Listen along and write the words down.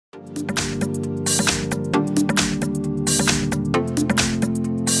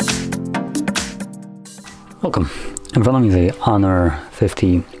Welcome. In front of me is the Honor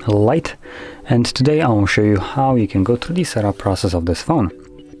 50 Lite, and today I will show you how you can go through the setup process of this phone.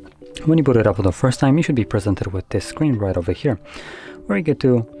 When you boot it up for the first time, you should be presented with this screen right over here, where you get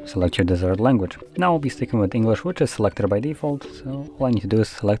to select your desired language. Now I'll be sticking with English, which is selected by default, so all I need to do is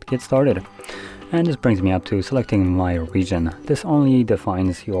select Get Started. And this brings me up to selecting my region. This only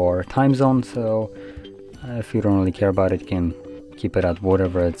defines your time zone, so if you don't really care about it, you can keep it at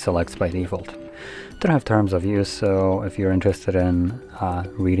whatever it selects by default. Don't have terms of use, so if you're interested in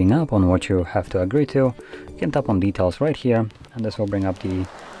reading up on what you have to agree to, you can tap on details right here, and this will bring up the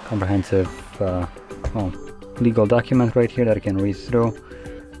comprehensive legal document right here that you can read through.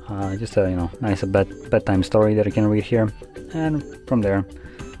 Just a nice bedtime story that you can read here, and from there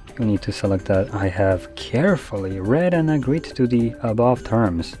you need to select that I have carefully read and agreed to the above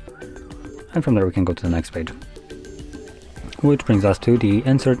terms, and from there we can go to the next page, which brings us to the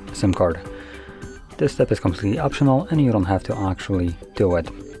insert SIM card. This step is completely optional and you don't have to actually do it,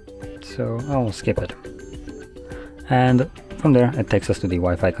 so I'll skip it. And from there it takes us to the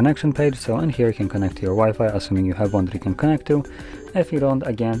Wi-Fi connection page, so in here you can connect to your Wi-Fi, assuming you have one that you can connect to. If you don't,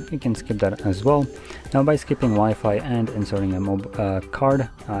 again, you can skip that as well. Now by skipping Wi-Fi and inserting a card,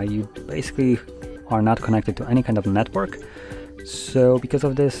 you basically are not connected to any kind of network. So because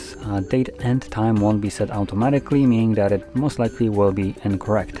of this, date and time won't be set automatically, meaning that it most likely will be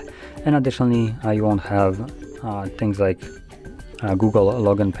incorrect. And additionally, you won't have things like Google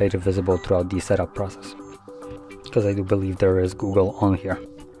login page visible throughout the setup process, because I do believe there is Google on here.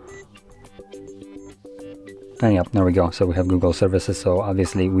 And yep, there we go. So we have Google services, so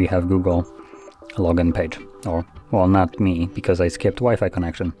obviously we have Google login page. Or, well, not me, because I skipped Wi-Fi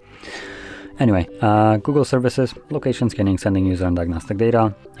connection. Anyway, Google services, location scanning, sending user and diagnostic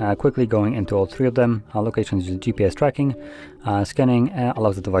data. Quickly going into all three of them. Location uses GPS tracking. Scanning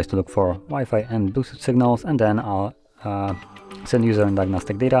allows the device to look for Wi-Fi and Bluetooth signals, and then send user and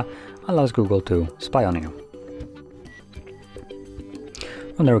diagnostic data allows Google to spy on you.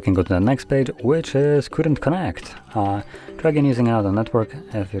 From there we can go to the next page, which is couldn't connect. Try again using another network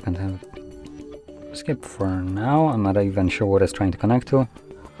if you can have skip for now. I'm not even sure what it's trying to connect to.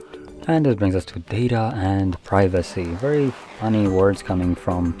 And this brings us to data and privacy. Very funny words coming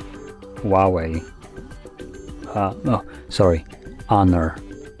from Huawei. Honor,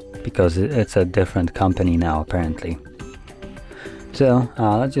 because it's a different company now apparently. So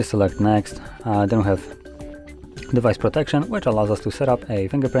let's just select next. Then we have device protection, which allows us to set up a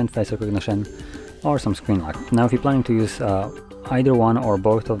fingerprint, face recognition, or some screen lock. Now if you're planning to use either one or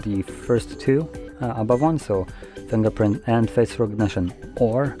both of the first two above one, so fingerprint and face recognition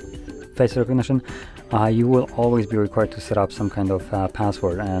or face recognition, you will always be required to set up some kind of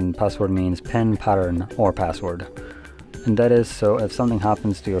password, and password means PIN, pattern, or password. And that is so if something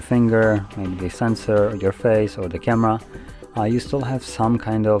happens to your finger, maybe the sensor, or your face, or the camera, you still have some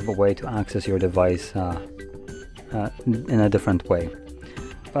kind of way to access your device in a different way.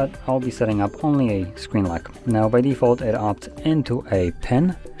 But I'll be setting up only a screen lock. Now by default it opts into a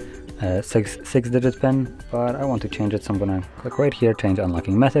PIN, a six-digit PIN, but I want to change it, so I'm gonna click right here, change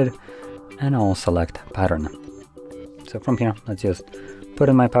unlocking method, and I'll select pattern. So from here, let's just put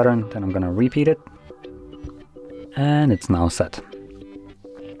in my pattern, then I'm gonna repeat it, and it's now set.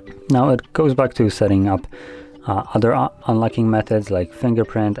 Now it goes back to setting up other unlocking methods like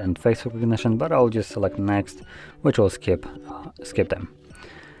fingerprint and face recognition, but I'll just select next, which will skip them.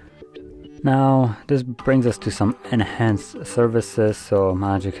 Now this brings us to some enhanced services. So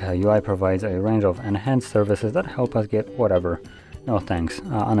Magic UI provides a range of enhanced services that help us get whatever. No thanks.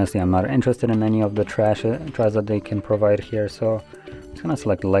 Honestly, I'm not interested in any of the trash that they can provide here, so I'm just gonna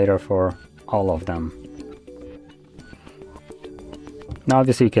select later for all of them. Now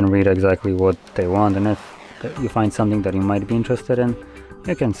obviously you can read exactly what they want, and if you find something that you might be interested in,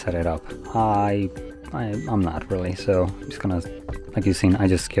 you can set it up. I'm not really, so I'm just gonna, like you've seen, I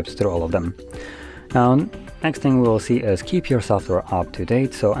just skipped through all of them. Now next thing we'll see is keep your software up to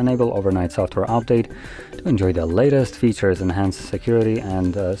date, so enable overnight software update to enjoy the latest features, enhanced security,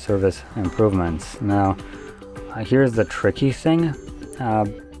 and service improvements. Now here's the tricky thing.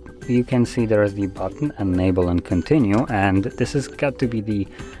 You can see there is the button enable and continue, and this has got to be the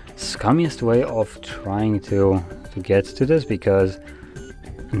scummiest way of trying to get to this, because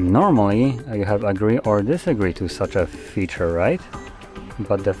normally you have agree or disagree to such a feature, right?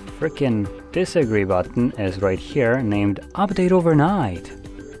 But the freaking disagree button is right here, named update overnight,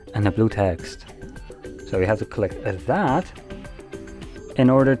 and a blue text. So you have to click that in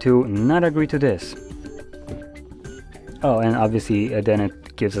order to not agree to this. Oh, and obviously then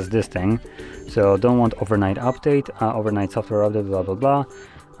it gives us this thing. So don't want overnight update, overnight software update, blah blah blah,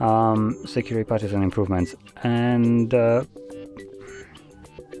 security patches and improvements, and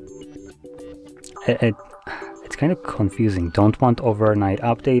it's kind of confusing. Don't want overnight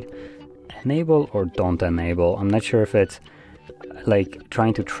update, enable or don't enable. I'm not sure if it's like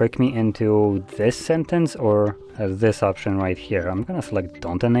trying to trick me into this sentence or this option right here. I'm gonna select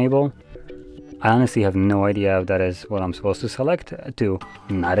don't enable. I honestly have no idea if that is what I'm supposed to select to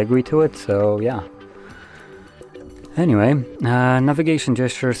not agree to it, so yeah. Anyway, navigation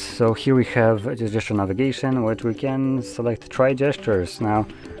gestures. So here we have gesture navigation, which we can select try gestures. Now,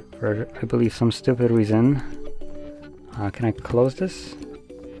 for I believe some stupid reason, can I close this?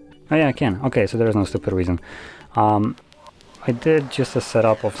 Oh yeah, I can. Okay, so there is no stupid reason. I did just a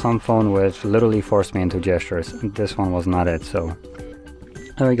setup of some phone which literally forced me into gestures. This one was not it, so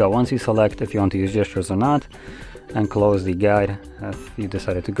there we go. Once you select if you want to use gestures or not and close the guide, if you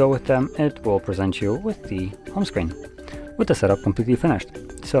decided to go with them, it will present you with the home screen with the setup completely finished.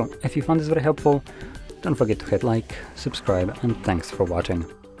 So if you found this very helpful, don't forget to hit like, subscribe, and thanks for watching.